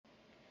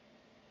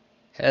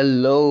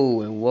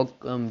Hello and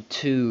welcome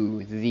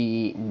to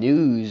the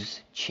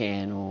news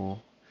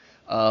channel.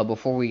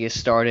 Before we get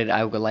started,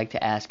 I would like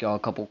to ask y'all a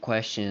couple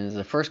questions.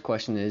 The first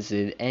question is,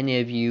 did any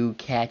of you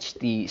catch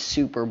the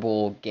Super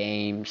Bowl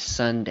game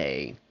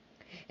Sunday?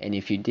 And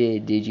if you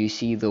did you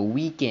see The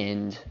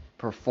Weeknd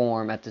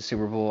perform at the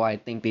Super Bowl? I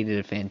think they did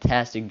a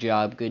fantastic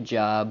job. Good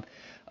job,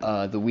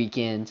 The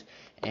Weeknd.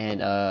 And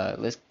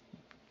let's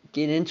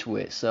get into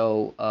it.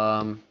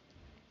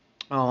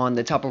 On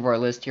the top of our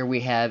list here,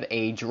 we have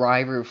a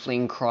driver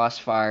fleeing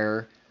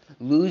crossfire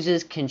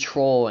loses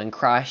control and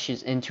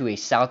crashes into a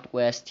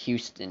Southwest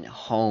Houston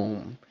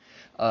home.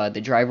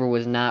 The driver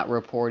was not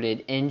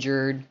reported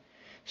injured,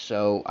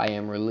 so I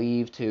am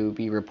relieved to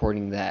be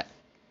reporting that.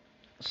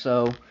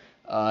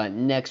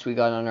 Next we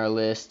got on our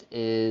list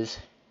is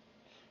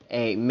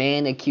a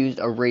man accused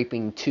of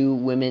raping two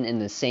women in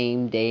the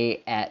same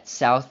day at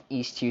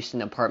Southeast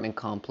Houston apartment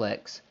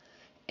complex.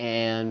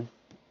 And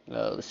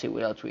let's see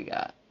what else we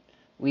got.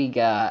 We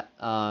got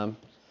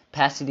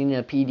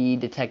Pasadena PD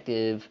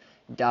detective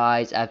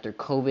dies after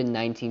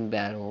COVID-19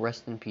 battle.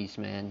 Rest in peace,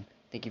 man.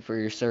 Thank you for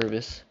your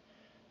service.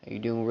 You're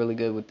doing really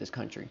good with this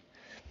country.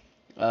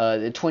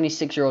 The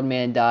 26-year-old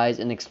man dies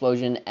in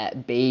explosion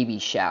at baby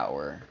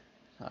shower.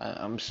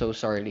 I'm so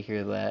sorry to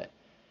hear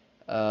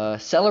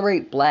that.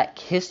 Celebrate Black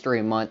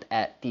History Month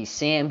at the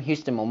Sam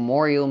Houston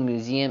Memorial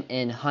Museum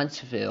in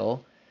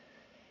Huntsville.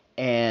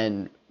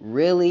 And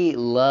really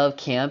love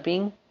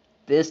camping.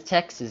 This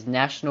Texas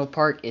National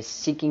Park is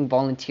seeking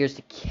volunteers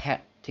to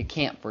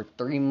camp for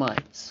 3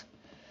 months.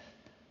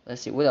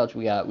 Let's see, what else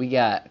we got? We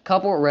got a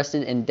couple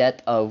arrested in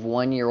death of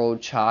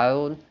 1-year-old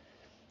child.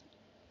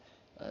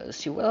 Let's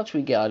see, what else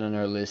we got on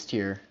our list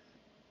here?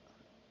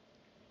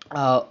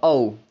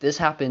 This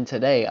happened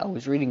today. I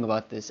was reading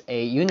about this.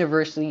 A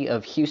University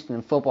of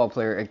Houston football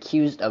player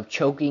accused of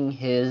choking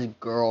his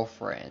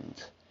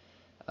girlfriend.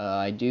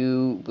 I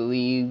do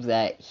believe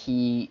that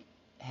he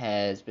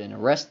has been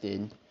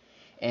arrested.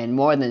 And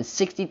more than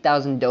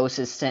 60,000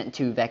 doses sent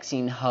to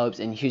vaccine hubs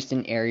in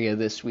Houston area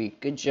this week.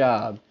 Good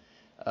job.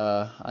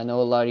 I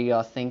know a lot of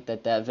y'all think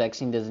that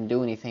vaccine doesn't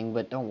do anything,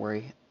 but don't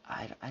worry.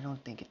 I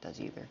don't think it does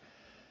either.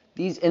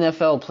 These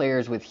NFL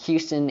players with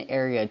Houston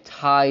area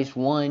ties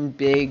won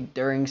big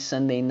during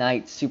Sunday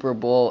night Super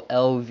Bowl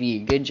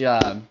LV. Good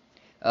job.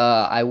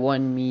 I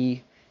won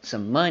me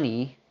some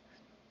money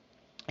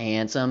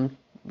and some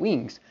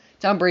wings.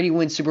 Tom Brady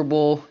wins Super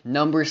Bowl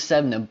number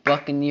 7. The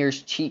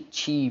Buccaneers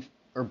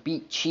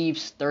beat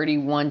Chiefs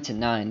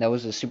 31-9. That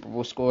was the Super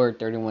Bowl score,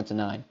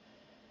 31-9.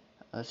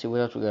 Let's see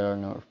what else we got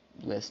on our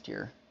list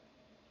here.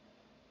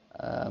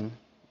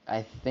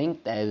 I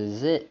think that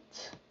is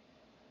it.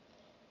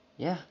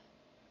 Yeah,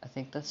 I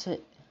think that's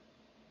it.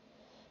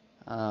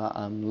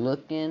 I'm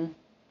looking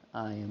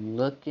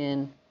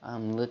on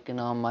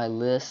my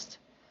list.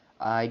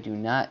 I do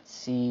not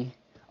see.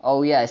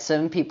 Oh yeah,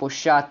 7 people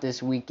shot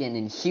this weekend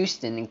in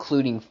Houston,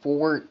 including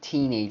 4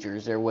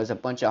 teenagers. There was a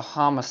bunch of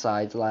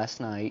homicides last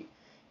night,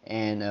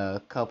 and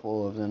a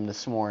couple of them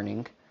this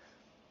morning.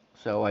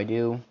 So I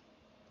do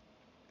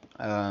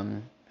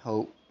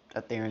hope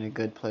that they're in a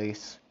good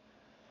place.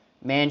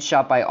 Man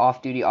shot by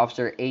off-duty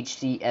officer,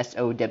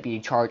 HCSO deputy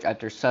charged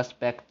after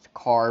suspect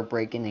car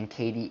break-in in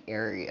Katy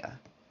area.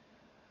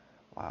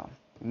 Wow.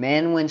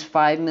 Man wins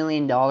 $5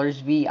 million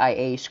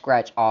VIA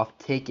scratch-off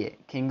ticket.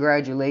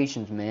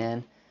 Congratulations,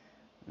 man.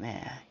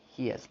 Man,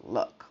 he has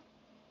luck.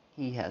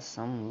 He has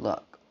some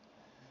luck.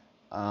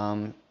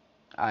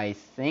 I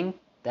think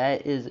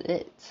that is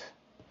it.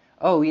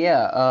 Oh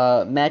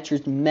yeah,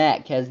 Mattress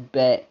Mac has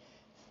bet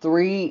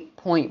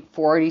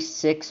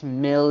 $3.46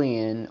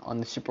 million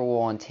on the Super Bowl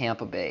on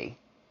Tampa Bay.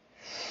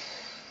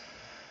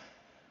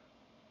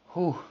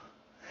 Whew.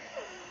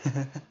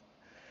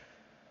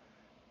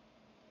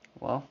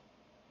 Well,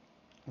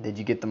 did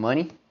you get the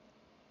money?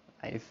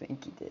 I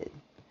think you did.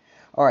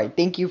 Alright,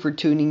 thank you for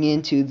tuning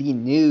in to the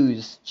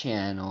news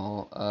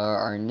channel.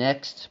 Our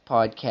next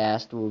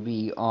podcast will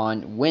be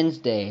on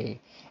Wednesday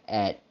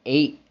at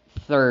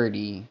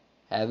 8:30.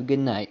 Have a good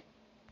night.